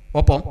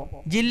 ഒപ്പം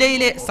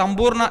ജില്ലയിലെ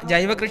സമ്പൂർണ്ണ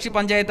ജൈവകൃഷി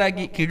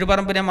പഞ്ചായത്താക്കി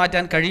കീഴുപറമ്പിനെ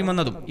മാറ്റാൻ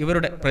കഴിയുമെന്നതും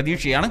ഇവരുടെ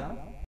പ്രതീക്ഷയാണ്.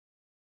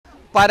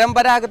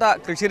 പരമ്പരാഗത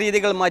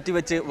കൃഷിരീതികൾ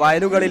മാറ്റിവെച്ച്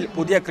വയലുകളിൽ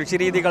പുതിയ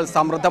കൃഷിരീതികൾ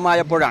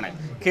സമൃദ്ധമായപ്പോഴാണ്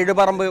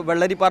കീഴുപറമ്പ്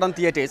വെള്ളരിപ്പാടം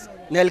തിയേറ്റേഴ്സ്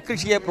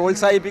നെൽകൃഷിയെ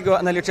പ്രോത്സാഹിപ്പിക്കുക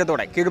എന്ന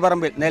ലക്ഷ്യത്തോടെ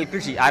കീഴുപറമ്പിൽ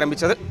നെൽകൃഷി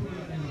ആരംഭിച്ചത്.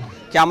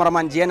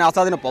 ക്യാമറമാൻ GN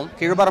ആസാദിനൊപ്പം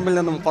കീഴുപറമ്പിൽ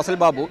നിന്നും ഫസൽ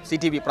ബാബു,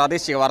 CTV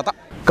പ്രാദേശിക വാർത്ത.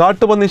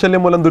 കാട്ടുപന്നി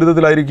ശല്യം മൂലം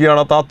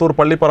ദുരിതത്തിലായിരിക്കുകയാണ് താത്തൂർ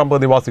പള്ളിപ്പറമ്പ്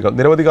നിവാസികൾ.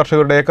 നിരവധി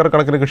കർഷകരുടെ ഏക്കർ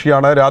കണക്കിന്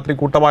കൃഷിയാണ് രാത്രി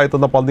കൂട്ടമായി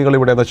എത്തുന്ന പന്നികൾ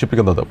ഇവിടെ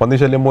നശിപ്പിക്കുന്നത്.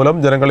 പന്നിശല്യം മൂലം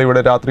ജനങ്ങൾ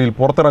ഇവിടെ രാത്രിയിൽ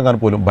പുറത്തിറങ്ങാൻ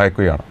പോലും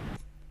ഭയക്കുകയാണ്.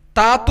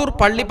 താത്തൂർ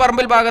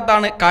പള്ളിപ്പറമ്പിൽ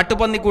ഭാഗത്താണ്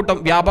കാട്ടുപന്നിക്കൂട്ടം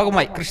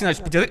വ്യാപകമായി കൃഷി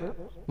നശിപ്പിച്ചത്.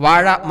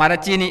 വാഴ,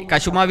 മരച്ചീനി,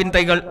 കശുമാവിൻ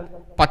തൈകൾ,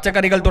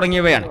 പച്ചക്കറികൾ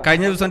തുടങ്ങിയവയാണ്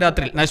കഴിഞ്ഞ ദിവസം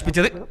രാത്രിയിൽ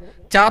നശിപ്പിച്ചത്.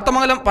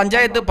 ചാത്തമംഗലം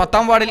പഞ്ചായത്ത്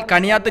 10-ാം വാർഡിൽ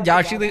കണിയാത്ത്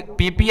ജാഷിദ്,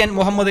 PPN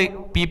മുഹമ്മദ്,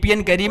 PPN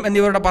കരീം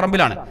എന്നിവരുടെ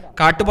പറമ്പിലാണ്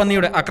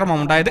കാട്ടുപന്നിയുടെ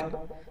ആക്രമണമുണ്ടായത്.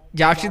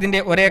 ജാഷിദിന്റെ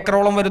 1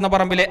 ഏക്കറോളം വരുന്ന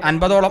പറമ്പിലെ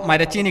 50ഓളം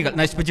മരച്ചീനികൾ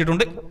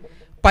നശിപ്പിച്ചിട്ടുണ്ട്.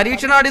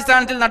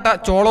 പരീക്ഷണാടിസ്ഥാനത്തിൽ നട്ട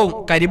ചോളവും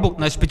കരിമ്പും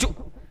നശിപ്പിച്ചു.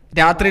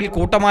 രാത്രിയിൽ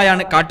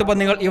കൂട്ടമായാണ്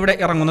കാട്ടുപന്നികൾ ഇവിടെ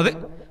ഇറങ്ങുന്നത്.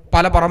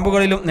 പല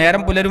പറമ്പുകളിലും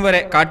നേരം പുലരും വരെ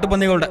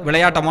കാട്ടുപന്നികളുടെ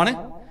വിളയാട്ടമാണ്.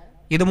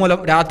 ഇതുമൂലം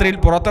രാത്രിയിൽ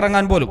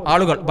പുറത്തിറങ്ങാൻ പോലും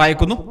ആളുകൾ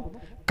ഭയക്കുന്നു.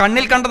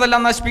 കണ്ണിൽ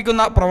കണ്ടതെല്ലാം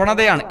നശിപ്പിക്കുന്ന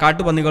പ്രവണതയാണ്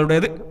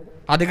കാട്ടുപന്നികളുടേത്.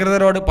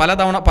 അധികൃതരോട്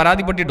പലതവണ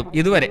പരാതിപ്പെട്ടിട്ടും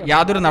ഇതുവരെ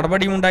യാതൊരു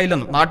നടപടിയും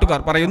ഉണ്ടായില്ലെന്നും നാട്ടുകാർ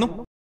പറയുന്നു.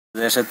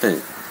 പ്രദേശത്ത്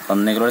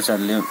പന്നികളുടെ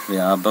ശല്യം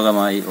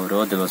വ്യാപകമായി ഓരോ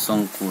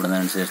ദിവസവും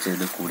കൂടുന്നതനുസരിച്ച്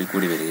ഇത്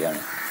കൂടിക്കൂടി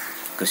വരികയാണ്.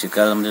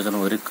 കൃഷിക്കാരെ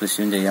സംബന്ധിച്ചിടത്തോളം ഒരു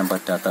കൃഷിയും ചെയ്യാൻ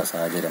പറ്റാത്ത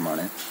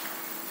സാഹചര്യമാണ്.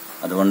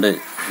 അതുകൊണ്ട്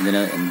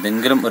ഇതിന്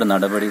എന്തെങ്കിലും ഒരു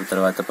നടപടി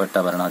ഉത്തരവാദിത്തപ്പെട്ട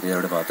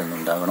ഭരണാധികാരിയുടെ ഭാഗത്തു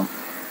നിന്നുണ്ടാകണം.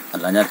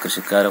 അല്ലാഞ്ഞാൽ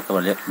കൃഷിക്കാരൊക്കെ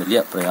വലിയ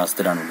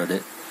പ്രയാസത്തിലാണുള്ളത്.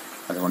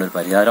 അതുകൊണ്ട് ഒരു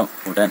പരിഹാരം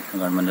ഉടൻ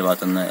ഗവൺമെൻറ്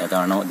ഭാഗത്തുനിന്ന്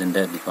ഏതാണോ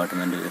ഇതിൻ്റെ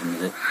ഡിപ്പാർട്ട്മെൻറ്റ്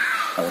വരുന്നത്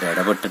അവർ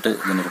ഇടപെട്ടിട്ട്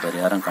ഇതിനൊരു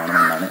പരിഹാരം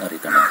കാണണമെന്നാണ്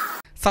അറിയിക്കുന്നത്.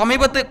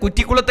 സമീപത്ത്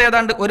കുറ്റിക്കുളത്ത്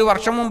ഏതാണ്ട് 1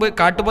 വർഷം മുമ്പ്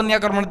കാട്ടുപന്നി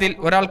ആക്രമണത്തിൽ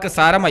ഒരാൾക്ക്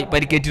സാരമായി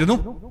പരിക്കേറ്റിരുന്നു.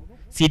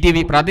 CTV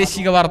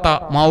പ്രാദേശിക വാർത്ത,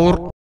 മാവൂർ.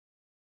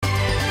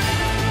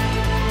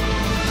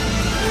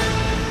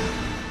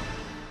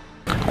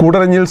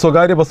 കൂടരഞ്ഞിയിൽ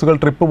സ്വകാര്യ ബസ്സുകൾ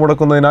ട്രിപ്പ്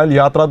മുടക്കുന്നതിനാൽ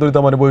യാത്രാ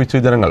ദുരിതം അനുഭവിച്ച്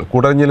ജനങ്ങൾ.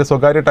 കൂടരഞ്ഞിയിലെ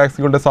സ്വകാര്യ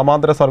ടാക്സികളുടെ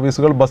സമാന്തര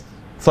സർവീസുകൾ ബസ്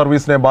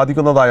സർവീസിനെ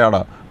ബാധിക്കുന്നതായാണ്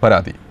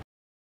പരാതി.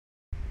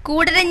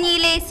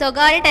 കൂടരഞ്ഞിയിലെ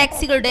സ്വകാര്യ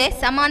ടാക്സികളുടെ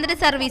സമാന്തര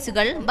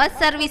സർവീസുകൾ ബസ്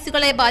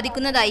സർവീസുകളെ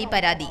ബാധിക്കുന്നതായി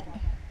പരാതി.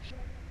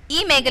 ഈ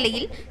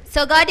മേഖലയിൽ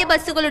സ്വകാര്യ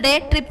ബസ്സുകളുടെ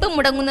ട്രിപ്പ്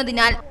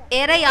മുടങ്ങുന്നതിനാൽ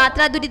ഏറെ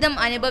യാത്രാ ദുരിതം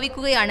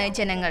അനുഭവിക്കുകയാണ്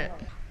ജനങ്ങൾ.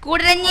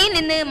 കൂടരഞ്ഞിയിൽ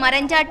നിന്ന്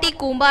മരഞ്ചാട്ടി,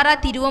 കൂമ്പാറ,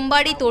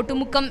 തിരുവമ്പാടി,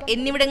 തോട്ടുമുക്കം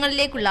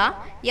എന്നിവിടങ്ങളിലേക്കുള്ള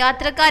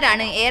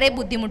യാത്രക്കാരാണ് ഏറെ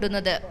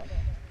ബുദ്ധിമുട്ടുന്നത്.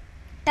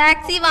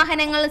 ടാക്സി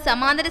വാഹനങ്ങൾ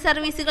സമാന്തര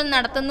സർവീസുകൾ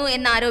നടത്തുന്നു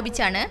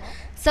എന്നാരോപിച്ചാണ്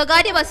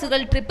സ്വകാര്യ ബസ്സുകൾ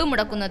ട്രിപ്പ്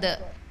മുടക്കുന്നത്.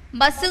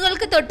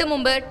 ബസ്സുകൾക്ക്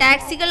തൊട്ടുമുമ്പ്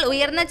ടാക്സികൾ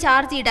ഉയർന്ന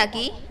ചാർജ്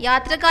ഈടാക്കി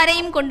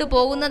യാത്രക്കാരെയും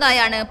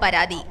കൊണ്ടുപോകുന്നതായാണ്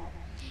പരാതി.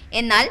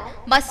 എന്നാൽ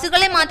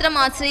ബസ്സുകളെ മാത്രം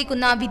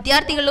ആശ്രയിക്കുന്ന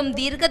വിദ്യാർത്ഥികളും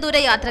ദീർഘദൂര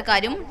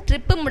യാത്രക്കാരും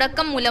ട്രിപ്പ്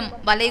മുടക്കം മൂലം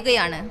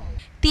വലയുകയാണ്.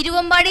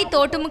 തിരുവമ്പാടി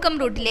തോട്ടുമുക്കം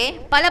റൂട്ടിലെ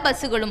പല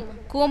ബസ്സുകളും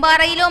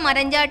കൂമ്പാറയിലോ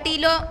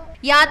മരഞ്ചാട്ടിയിലോ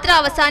യാത്ര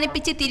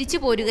അവസാനിപ്പിച്ച് തിരിച്ചു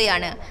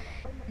പോരുകയാണ്.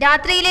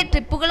 രാത്രിയിലെ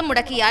ട്രിപ്പുകൾ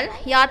മുടക്കിയാൽ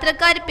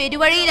യാത്രക്കാർ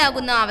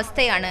പെരുവഴിയിലാകുന്ന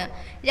അവസ്ഥയാണ്.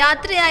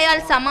 രാത്രിയായാൽ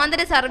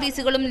സമാന്തര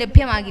സർവീസുകളും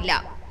ലഭ്യമാകില്ല.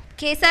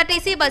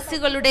 KSRTC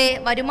ബസ്സുകളുടെ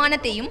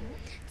വരുമാനത്തെയും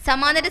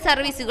സമാന്തര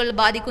സർവീസുകൾ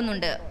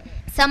ബാധിക്കുന്നുണ്ട്.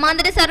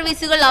 സമാന്തര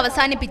സർവീസുകൾ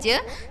അവസാനിപ്പിച്ച്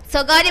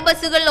സ്വകാര്യ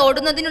ബസ്സുകൾ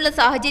ഓടുന്നതിനുള്ള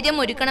സാഹചര്യം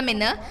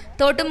ഒരുക്കണമെന്ന്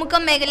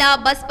തോട്ടുമുക്കം മേഖല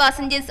ബസ്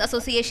പാസഞ്ചേഴ്സ്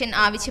അസോസിയേഷൻ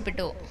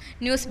ആവശ്യപ്പെട്ടു.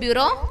 News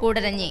bureau,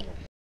 Koodaranji.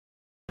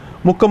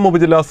 മുക്കം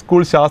ഉപജില്ലാ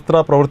സ്കൂൾ ശാസ്ത്ര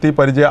പ്രവൃത്തി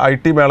പരിചയ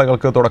IT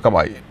മേളകൾക്ക്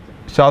തുടക്കമായി.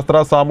 ശാസ്ത്ര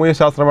സാമൂഹ്യ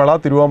ശാസ്ത്രമേള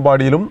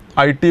തിരുവമ്പാടിയിലും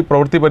IT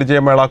പ്രവൃത്തി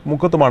പരിചയമേള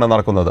മുക്കത്തുമാണ്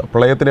നടക്കുന്നത്.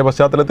 പ്രളയത്തിന്റെ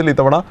പശ്ചാത്തലത്തിൽ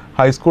ഇത്തവണ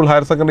ഹൈസ്കൂൾ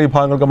ഹയർ സെക്കൻഡറി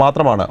വിഭാഗങ്ങൾക്ക്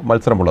മാത്രമാണ്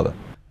മത്സരമുള്ളത്.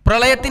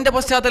 പ്രളയത്തിന്റെ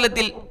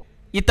പശ്ചാത്തലത്തിൽ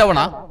ഇത്തവണ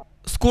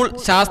സ്കൂൾ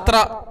ശാസ്ത്ര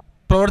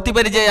പ്രവൃത്തി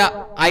പരിചയ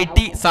IT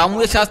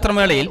സാമൂഹ്യ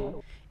ശാസ്ത്രമേളയിൽ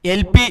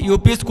LP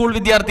UP സ്കൂൾ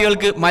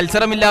വിദ്യാർത്ഥികൾക്ക്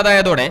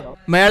മത്സരമില്ലാതായതോടെ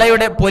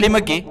മേളയുടെ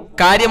പൊലിമയ്ക്ക്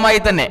കാര്യമായി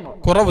തന്നെ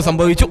കുറവ്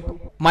സംഭവിച്ചു.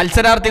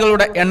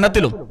 മത്സരാർത്ഥികളുടെ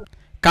എണ്ണത്തിലും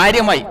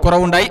കാര്യമായി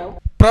കുറവുണ്ടായി.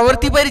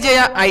 പ്രവൃത്തി പരിചയ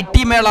IT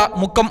മേള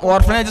മുക്കം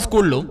ഓർഫനേജ്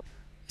സ്കൂളിലും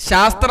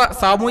ശാസ്ത്ര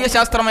സാമൂഹ്യ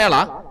ശാസ്ത്രമേള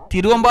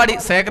Thiruvambady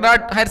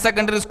Sacred higher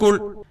secondary school,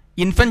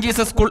 infant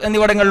Jesus school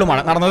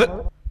എന്നിവിടങ്ങളിലുമാണ് നടന്നത്.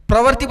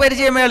 പ്രവൃത്തി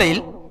പരിചയമേളയിൽ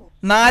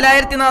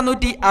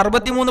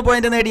 4463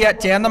 പോയിന്റ് നേടിയ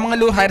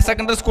ചേന്നമംഗല്ലൂർ ഹയർ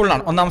സെക്കൻഡറി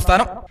സ്കൂളിനാണ് ഒന്നാം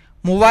സ്ഥാനം.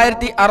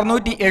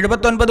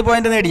 3679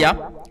 പോയിന്റ് നേടിയ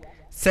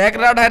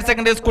Sacred higher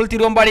secondary school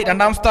Thiruvambady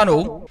രണ്ടാം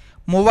സ്ഥാനവും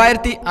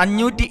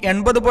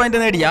 3580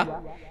 പോയിന്റ് നേടിയ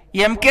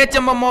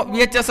MKHMMO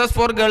VHSS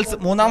ഫോർ ഗേൾസ്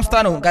മൂന്നാം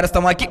സ്ഥാനവും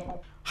കരസ്ഥമാക്കി.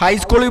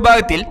 ഹൈസ്കൂൾ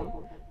വിഭാഗത്തിൽ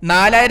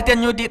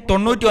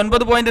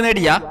 4599 പോയിന്റ്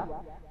നേടിയ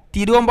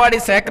തിരുവമ്പാടി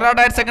സേക്രഡ്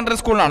ഹയർ സെക്കൻഡറി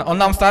സ്കൂളിനാണ്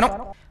ഒന്നാം സ്ഥാനം.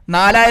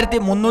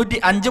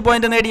 4305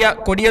 പോയിന്റ് നേടിയ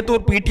Kodiyathur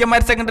PTM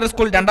higher secondary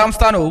school രണ്ടാം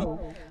സ്ഥാനവും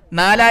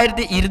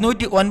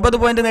 4209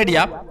 പോയിന്റ് നേടിയ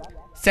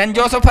saint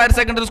Joseph higher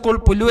secondary school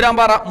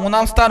Pullurampara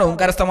മൂന്നാം സ്ഥാനവും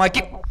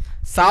കരസ്ഥമാക്കി.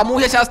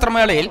 സാമൂഹ്യ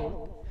ശാസ്ത്രമേളയിൽ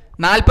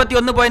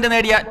 41 പോയിന്റ്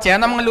നേടിയ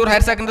ചേന്നമംഗല്ലൂർ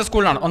ഹയർ സെക്കൻഡറി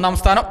സ്കൂളിനാണ് ഒന്നാം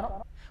സ്ഥാനം.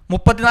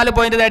 34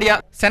 പോയിന്റ് നേടിയ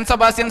saint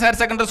Sebastian's higher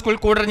secondary school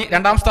Koodaranji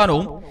രണ്ടാം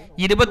സ്ഥാനവും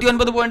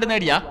 29 പോയിന്റ്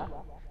നേടിയ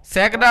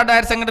Sacred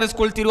higher secondary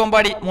school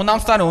Thiruvambady മൂന്നാം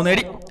സ്ഥാനവും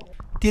നേടി.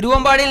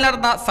 തിരുവമ്പാടിയിൽ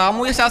നടന്ന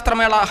സാമൂഹ്യ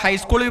ശാസ്ത്രമേള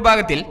ഹൈസ്കൂൾ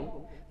വിഭാഗത്തിൽ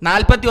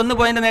 41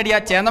 പോയിന്റ് നേടിയ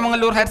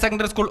ചേന്നമംഗല്ലൂർ ഹയർ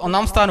സെക്കൻഡറി സ്കൂൾ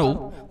ഒന്നാം സ്ഥാനവും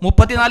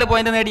 34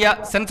 പോയിന്റ് നേടിയ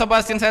saint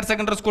Sebastian's higher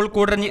secondary school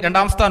Koodaranji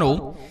രണ്ടാം സ്ഥാനവും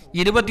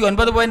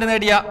 29 പോയിന്റ്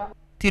നേടിയ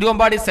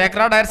Thiruvambady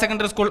Sacred higher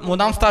secondary school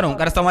മൂന്നാം സ്ഥാനവും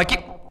കരസ്ഥമാക്കി.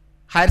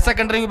 ഹയർ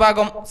സെക്കൻഡറി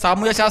വിഭാഗം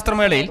സാമൂഹ്യ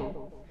ശാസ്ത്രമേളയിൽ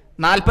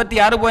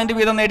 46 പോയിന്റ്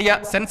വീതം നേടിയ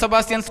saint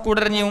Sebastian's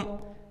കൂടരഞ്ഞിയും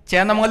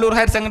Chennamangallur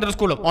higher secondary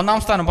സ്കൂളും ഒന്നാം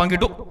സ്ഥാനം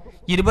പങ്കിട്ടു.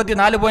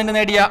 24 പോയിന്റ്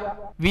നേടിയ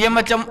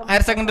VMHM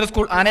higher secondary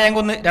school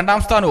Anayamkunnu രണ്ടാം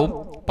സ്ഥാനവും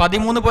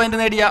 13 പോയിന്റ്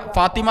നേടിയ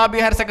Fathima B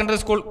higher secondary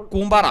school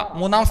Koombara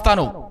മൂന്നാം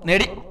സ്ഥാനവും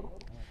നേടി.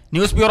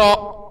 News bureau,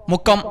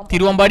 Mukkam,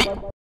 Thiruvambady.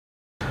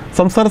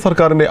 സംസ്ഥാന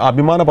സർക്കാരിന്റെ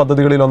അഭിമാന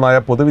പദ്ധതികളിലൊന്നായ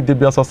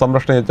പൊതുവിദ്യാഭ്യാസ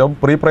സംരക്ഷണ യജ്ഞം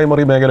പ്രീ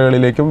പ്രൈമറി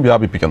മേഖലകളിലേക്കും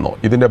വ്യാപിപ്പിക്കുന്നു.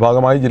 ഇതിന്റെ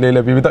ഭാഗമായി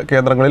ജില്ലയിലെ വിവിധ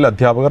കേന്ദ്രങ്ങളിൽ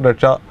അധ്യാപകർ,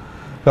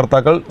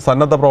 രക്ഷാകർത്താക്കൾ,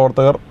 സന്നദ്ധ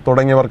പ്രവർത്തകർ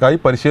തുടങ്ങിയവർക്കായി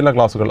പരിശീലന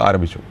ക്ലാസുകൾ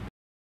ആരംഭിച്ചു.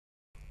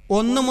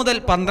 1 മുതൽ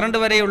 12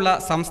 വരെയുള്ള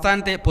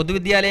സംസ്ഥാനത്തെ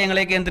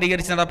പൊതുവിദ്യാലയങ്ങളെ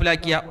കേന്ദ്രീകരിച്ച്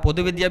നടപ്പിലാക്കിയ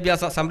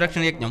പൊതുവിദ്യാഭ്യാസ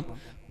സംരക്ഷണ യജ്ഞം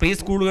പ്രീ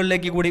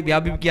സ്കൂളുകളിലേക്ക് കൂടി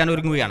വ്യാപിപ്പിക്കാൻ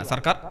ഒരുങ്ങുകയാണ്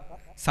സർക്കാർ.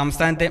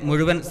 സംസ്ഥാനത്തെ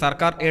മുഴുവൻ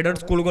സർക്കാർ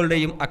എയ്ഡഡ്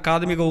സ്കൂളുകളുടെയും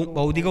അക്കാദമികവും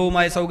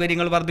ഭൗതികവുമായ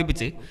സൗകര്യങ്ങൾ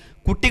വർദ്ധിപ്പിച്ച്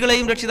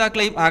കുട്ടികളെയും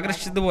രക്ഷിതാക്കളെയും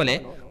ആകർഷിച്ചതുപോലെ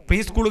പ്രീ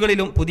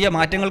സ്കൂളുകളിലും പുതിയ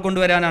മാറ്റങ്ങൾ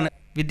കൊണ്ടുവരാനാണ്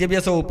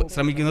വിദ്യാഭ്യാസ വകുപ്പ്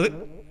ശ്രമിക്കുന്നത്.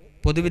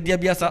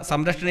 പൊതുവിദ്യാഭ്യാസ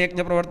സംരക്ഷണ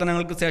യജ്ഞ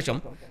പ്രവർത്തനങ്ങൾക്ക് ശേഷം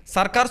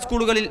സർക്കാർ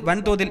സ്കൂളുകളിൽ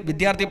വൻതോതിൽ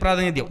വിദ്യാർത്ഥി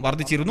പ്രാതിനിധ്യം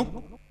വർദ്ധിച്ചിരുന്നു.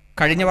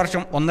 കഴിഞ്ഞ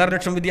വർഷം 1.5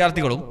 ലക്ഷം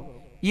വിദ്യാർത്ഥികളും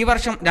ഈ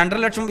വർഷം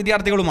 2.5 ലക്ഷം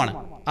വിദ്യാർത്ഥികളുമാണ്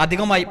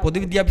അധികമായി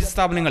പൊതുവിദ്യാഭ്യാസ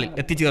സ്ഥാപനങ്ങളിൽ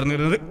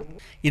എത്തിച്ചേർന്നിരുന്നത്.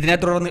 ഇതിനെ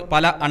തുടർന്ന്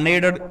പല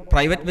അൺഎയ്ഡഡ്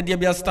പ്രൈവറ്റ്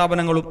വിദ്യാഭ്യാസ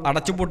സ്ഥാപനങ്ങളും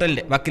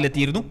അടച്ചുപൂട്ടലിന്റെ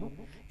വക്കിലെത്തിയിരുന്നു.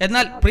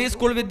 എന്നാൽ പ്രീ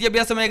സ്കൂൾ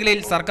വിദ്യാഭ്യാസ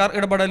മേഖലയിൽ സർക്കാർ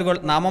ഇടപെടലുകൾ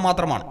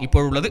നാമമാത്രമാണ്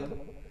ഇപ്പോഴുള്ളത്.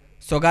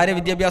 സ്വകാര്യ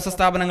വിദ്യാഭ്യാസ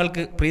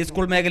സ്ഥാപനങ്ങൾക്ക് പ്രീ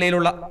സ്കൂൾ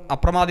മേഖലയിലുള്ള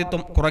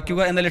അപ്രമാദിത്വം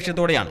കുറയ്ക്കുക എന്ന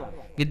ലക്ഷ്യത്തോടെയാണ്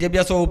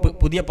വിദ്യാഭ്യാസ വകുപ്പ്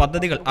പുതിയ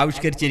പദ്ധതികൾ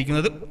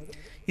ആവിഷ്കരിച്ചിരിക്കുന്നത്.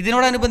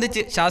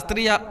 ഇതിനോടനുബന്ധിച്ച്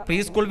ശാസ്ത്രീയ പ്രീ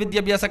സ്കൂൾ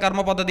വിദ്യാഭ്യാസ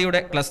കർമ്മ പദ്ധതിയുടെ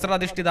ക്ലസ്റ്റർ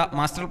അധിഷ്ഠിത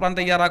മാസ്റ്റർ പ്ലാൻ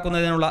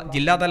തയ്യാറാക്കുന്നതിനുള്ള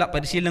ജില്ലാതല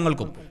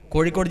പരിശീലനങ്ങൾക്കും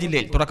കോഴിക്കോട്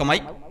ജില്ലയിൽ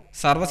തുടക്കമായി.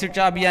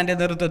 സർവശിക്ഷാ അഭിയാന്റെ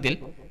നേതൃത്വത്തിൽ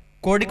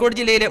കോഴിക്കോട്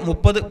ജില്ലയിലെ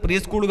 30 പ്രീ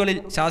സ്കൂളുകളിൽ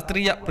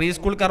ശാസ്ത്രീയ പ്രീ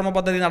സ്കൂൾ കർമ്മ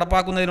പദ്ധതി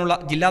നടപ്പാക്കുന്നതിനുള്ള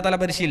ജില്ലാതല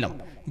പരിശീലനം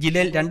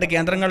ജില്ലയിൽ 2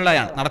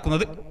 കേന്ദ്രങ്ങളിലായാണ്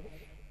നടക്കുന്നത്.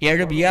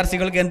 7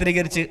 BRCകൾ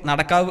കേന്ദ്രീകരിച്ച്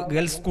നടക്കാവ്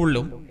ഗേൾസ്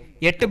സ്കൂളിലും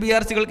 8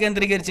 BRCകൾ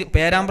കേന്ദ്രീകരിച്ച്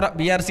പേരാമ്പ്ര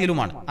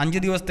BRCയിലുമാണ്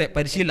 5 ദിവസത്തെ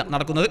പരിശീലനം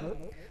നടക്കുന്നത്.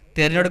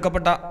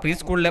 തിരഞ്ഞെടുക്കപ്പെട്ട പ്രീ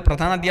സ്കൂളിലെ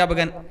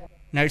പ്രധാനാധ്യാപകൻ,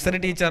 നഴ്സറി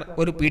ടീച്ചർ,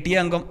 ഒരു PTA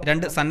അംഗം,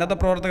 2 സന്നദ്ധ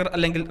പ്രവർത്തകർ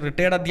അല്ലെങ്കിൽ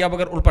റിട്ടയർഡ്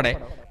അധ്യാപകർ ഉൾപ്പെടെ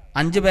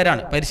 5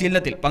 പേരാണ്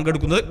പരിശീലനത്തിൽ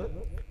പങ്കെടുക്കുന്നത്.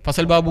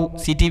 ഫസൽ ബാബു,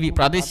 CTV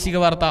പ്രാദേശിക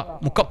വാർത്ത,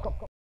 മുക്കം.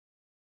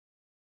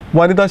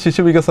 വനിതാ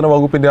ശിശു വികസന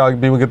വകുപ്പിന്റെ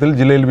ആഭിമുഖ്യത്തിൽ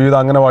ജില്ലയിൽ വിവിധ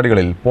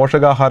അംഗനവാടികളിൽ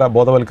പോഷകാഹാര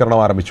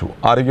ബോധവൽക്കരണം ആരംഭിച്ചു.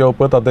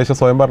 ആരോഗ്യവകുപ്പ്, തദ്ദേശ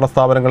സ്വയംഭരണ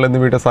സ്ഥാപനങ്ങൾ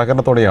എന്നിവയുടെ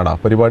സഹകരണത്തോടെയാണ്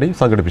പരിപാടി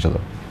സംഘടിപ്പിച്ചത്.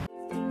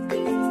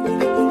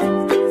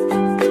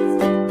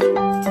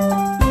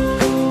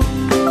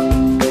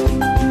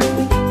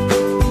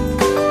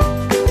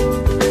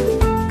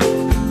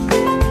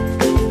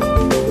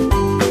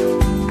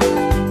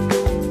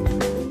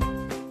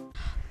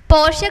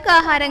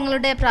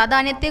 പോഷകാഹാരങ്ങളുടെ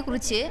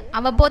പ്രാധാന്യത്തെക്കുറിച്ച്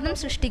അവബോധം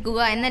സൃഷ്ടിക്കുക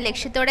എന്ന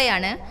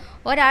ലക്ഷ്യത്തോടെയാണ്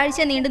ഒരാഴ്ച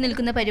നീണ്ടു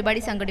നിൽക്കുന്ന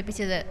പരിപാടി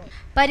സംഘടിപ്പിച്ചത്.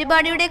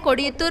 പരിപാടിയുടെ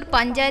കൊടിയത്തൂർ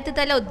പഞ്ചായത്ത്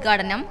തല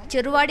ഉദ്ഘാടനം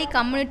ചെറുവാടി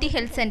കമ്മ്യൂണിറ്റി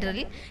ഹെൽത്ത്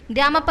സെന്ററിൽ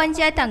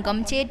ഗ്രാമപഞ്ചായത്ത് അംഗം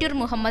ചേറ്റൂർ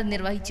മുഹമ്മദ്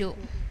നിർവഹിച്ചു.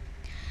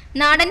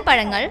 നാടൻ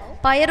പഴങ്ങൾ,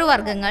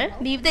 പയറുവർഗ്ഗങ്ങൾ,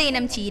 വിവിധ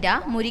ഇനം ചീര,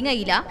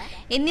 മുരിങ്ങയില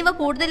എന്നിവ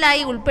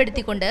കൂടുതലായി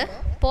ഉൾപ്പെടുത്തിക്കൊണ്ട്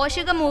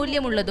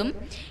പോഷകമൂല്യമുള്ളതും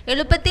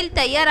എളുപ്പത്തിൽ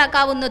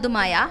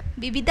തയ്യാറാക്കാവുന്നതുമായ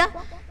വിവിധ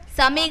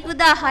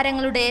സമീകൃത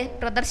ആഹാരങ്ങളുടെ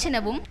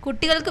പ്രദർശനവും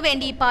കുട്ടികൾക്ക്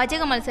വേണ്ടി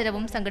പാചക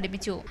മത്സരവും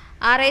സംഘടിപ്പിച്ചു.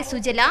 RA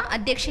സുജല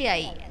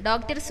അധ്യക്ഷയായി.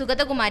 ഡോക്ടർ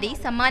സുഗതകുമാരി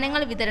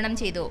സമ്മാനങ്ങൾ വിതരണം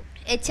ചെയ്തു.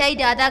 HI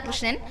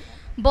രാധാകൃഷ്ണൻ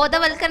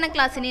ബോധവൽക്കരണ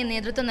ക്ലാസ്സിന്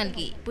നേതൃത്വം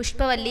നൽകി.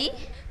 പുഷ്പവല്ലി,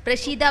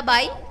 പ്രഷീദ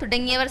ബായ്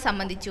തുടങ്ങിയവർ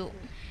സംബന്ധിച്ചു.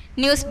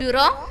 News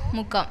bureau,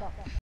 Mukkam.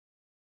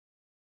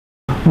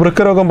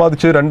 വൃക്കരോഗം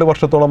ബാധിച്ച് 2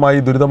 വർഷത്തോളമായി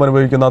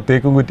ദുരിതമനുഭവിക്കുന്ന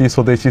തേക്കുംകുറ്റി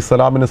സ്വദേശി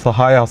സലാമിന്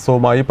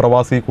സഹായഹസ്തവുമായി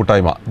പ്രവാസി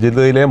കൂട്ടായ്മ.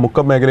 ജില്ലയിലെ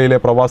മുക്കം മേഖലയിലെ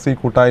പ്രവാസി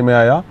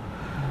കൂട്ടായ്മയായ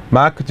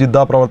മാക് ജിദ്ദ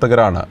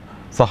പ്രവർത്തകരാണ്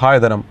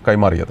സഹായധനം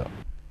കൈമാറിയത്.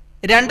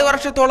 2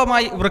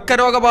 വർഷത്തോളമായി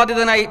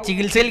വൃക്കരോഗബാധിതനായി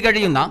ചികിത്സയിൽ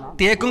കഴിയുന്ന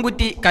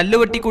തേക്കുംകുറ്റി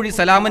കല്ലുവെട്ടിക്കുഴി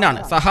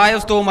സലാമിനാണ്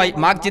സഹായഹസ്തവുമായി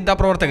മാക് ജിദ്ദ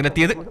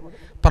പ്രവർത്തകരെത്തിയത്.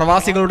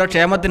 പ്രവാസികളുടെ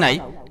ക്ഷേമത്തിനായി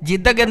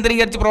ജിദ്ദ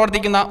കേന്ദ്രീകരിച്ച്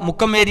പ്രവർത്തിക്കുന്ന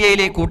മുക്കം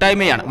ഏരിയയിലെ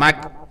കൂട്ടായ്മയാണ്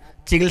മാക്.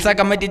 ചികിത്സാ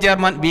കമ്മിറ്റി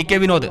ചെയർമാൻ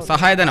VK വിനോദ്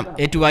സഹായധനം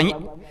ഏറ്റുവാങ്ങി.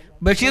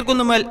 ബഷീർ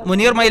കുന്നുമേൽ,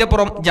 മുനീർ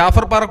മൈലപ്പുറം,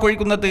 ജാഫർ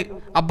പാറക്കുഴിക്കുന്നത്ത്,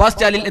 അബ്ബാസ്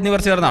ചാലിൽ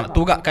എന്നിവർ ചേർന്നാണ്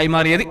തുക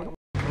കൈമാറിയത്.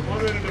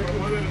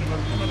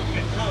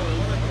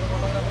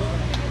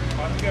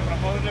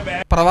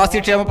 പ്രവാസി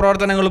ക്ഷേമ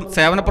പ്രവർത്തനങ്ങളും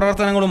സേവന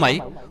പ്രവർത്തനങ്ങളുമായി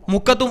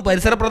മുക്കത്തും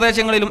പരിസര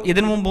പ്രദേശങ്ങളിലും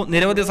ഇതിനു മുമ്പ്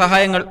നിരവധി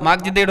സഹായങ്ങൾ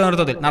മാക് ജിദ്ദയുടെ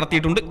നേതൃത്വത്തിൽ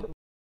നടത്തിയിട്ടുണ്ട്.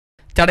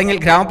 ചടങ്ങിൽ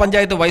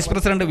ഗ്രാമപഞ്ചായത്ത് vice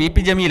president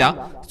VP Jameela,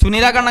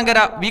 Sunila Kannankara,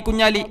 V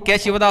Kunjali, K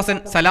Sivadasan,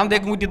 സലാം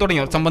തേക്കുംകുറ്റി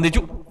തുടങ്ങിയവർ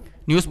സംബന്ധിച്ചു.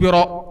 News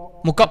bureau,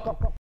 Mukkam.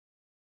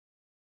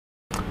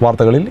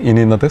 വാർത്തകളിൽ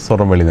ഇനി ഇന്നത്തെ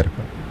സ്വർണം വെള്ളി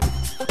നിരക്ക്.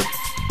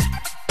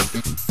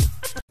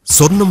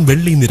 സ്വർണം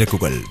വെള്ളി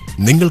നിരക്കുകൾ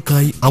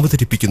നിങ്ങൾക്കായി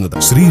അവതരിപ്പിക്കുന്നത്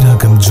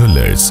ശ്രീരാഗം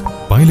ജ്വല്ലേഴ്സ്,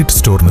 പൈലറ്റ്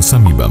സ്റ്റോറിന്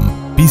സമീപം,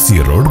 PC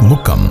റോഡ്,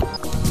 മുക്കം.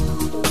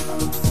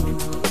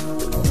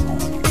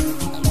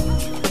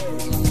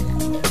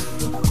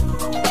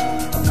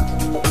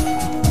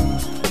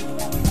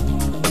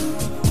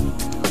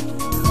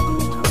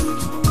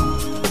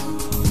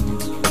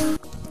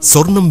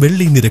 സ്വർണം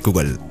വെള്ളി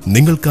നിരക്കുകൾ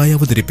നിങ്ങൾക്കായി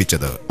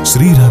അവതരിപ്പിച്ചത്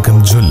ശ്രീരാഗം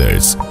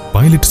ജ്വല്ലേഴ്സ്,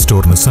 പൈലറ്റ്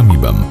സ്റ്റോറിന്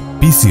സമീപം,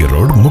 PC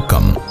റോഡ്,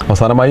 മുക്കം.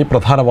 അവസാനമായി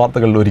പ്രധാന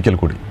വാർത്തകൾ ഒരിക്കൽ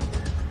കൂടി.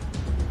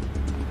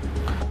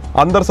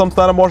 അന്തർ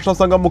സംസ്ഥാന മോഷണ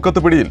സംഘം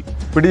മുക്കത്ത്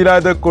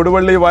പിടിയിലായത്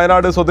കൊടുവള്ളി,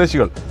 വയനാട്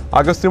സ്വദേശികൾ.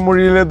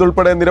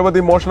 അഗസ്ത്യമൊഴിയിലേതുൾപ്പെടെ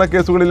നിരവധി മോഷണ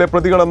കേസുകളിലെ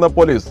പ്രതികളെന്ന്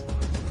പോലീസ്.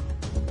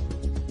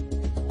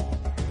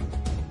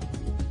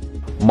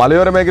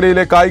 മലയോര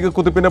മേഖലയിലെ കായിക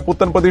കുതിപ്പിന്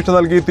പുത്തൻ പ്രതീക്ഷ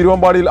നൽകി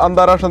തിരുവമ്പാടിയിൽ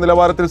അന്താരാഷ്ട്ര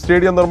നിലവാരത്തിൽ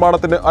സ്റ്റേഡിയം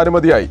നിർമ്മാണത്തിന്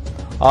അനുമതിയായി.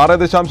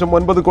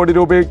 6.9 കോടി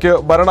രൂപയ്ക്ക്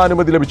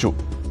ഭരണാനുമതി ലഭിച്ചു.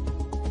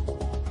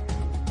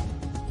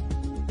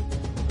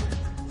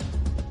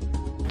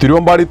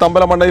 തിരുവമ്പാടി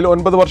തമ്പലമണ്ണയിൽ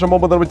 9 വർഷം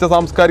മുമ്പ് നിർമ്മിച്ച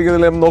സാംസ്കാരിക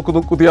നിലയം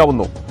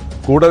നോക്കുകുത്തിയാവുന്നു.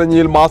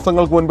 കൂടരഞ്ഞിയിൽ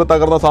മാസങ്ങൾക്ക് മുൻപ്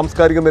തകർന്ന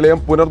സാംസ്കാരിക നിലയം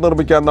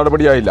പുനർനിർമ്മിക്കാൻ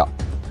നടപടിയായില്ല.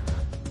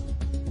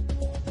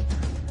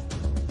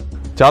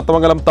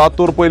 ചാത്തമംഗലം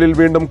താത്തൂർ പൊയിലിൽ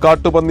വീണ്ടും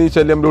കാട്ടുപന്നി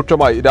ശല്യം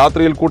രൂക്ഷമായി.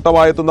 രാത്രിയിൽ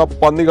കൂട്ടമായെത്തുന്ന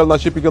പന്നികൾ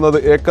നശിപ്പിക്കുന്നത്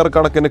ഏക്കർ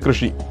കണക്കിന്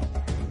കൃഷി.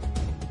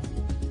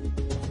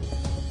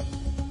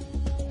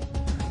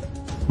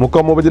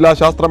 മുക്കം ഉപജില്ലാ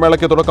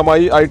ശാസ്ത്രമേളയ്ക്ക്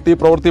തുടക്കമായി. IT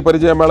പ്രവൃത്തി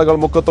പരിചയമേളകൾ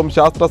മുക്കത്തും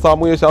ശാസ്ത്ര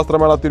സാമൂഹ്യ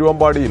ശാസ്ത്രമേള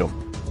തിരുവമ്പാടിയിലും.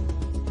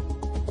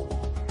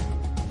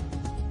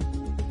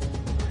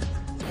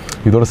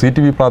 ഇതോടെ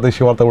CTV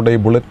പ്രാദേശിക വാർത്തകളുടെ ഈ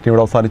ബുള്ളറ്റിൻ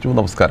ഇവിടെ അവസാനിച്ചു.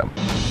 നമസ്കാരം.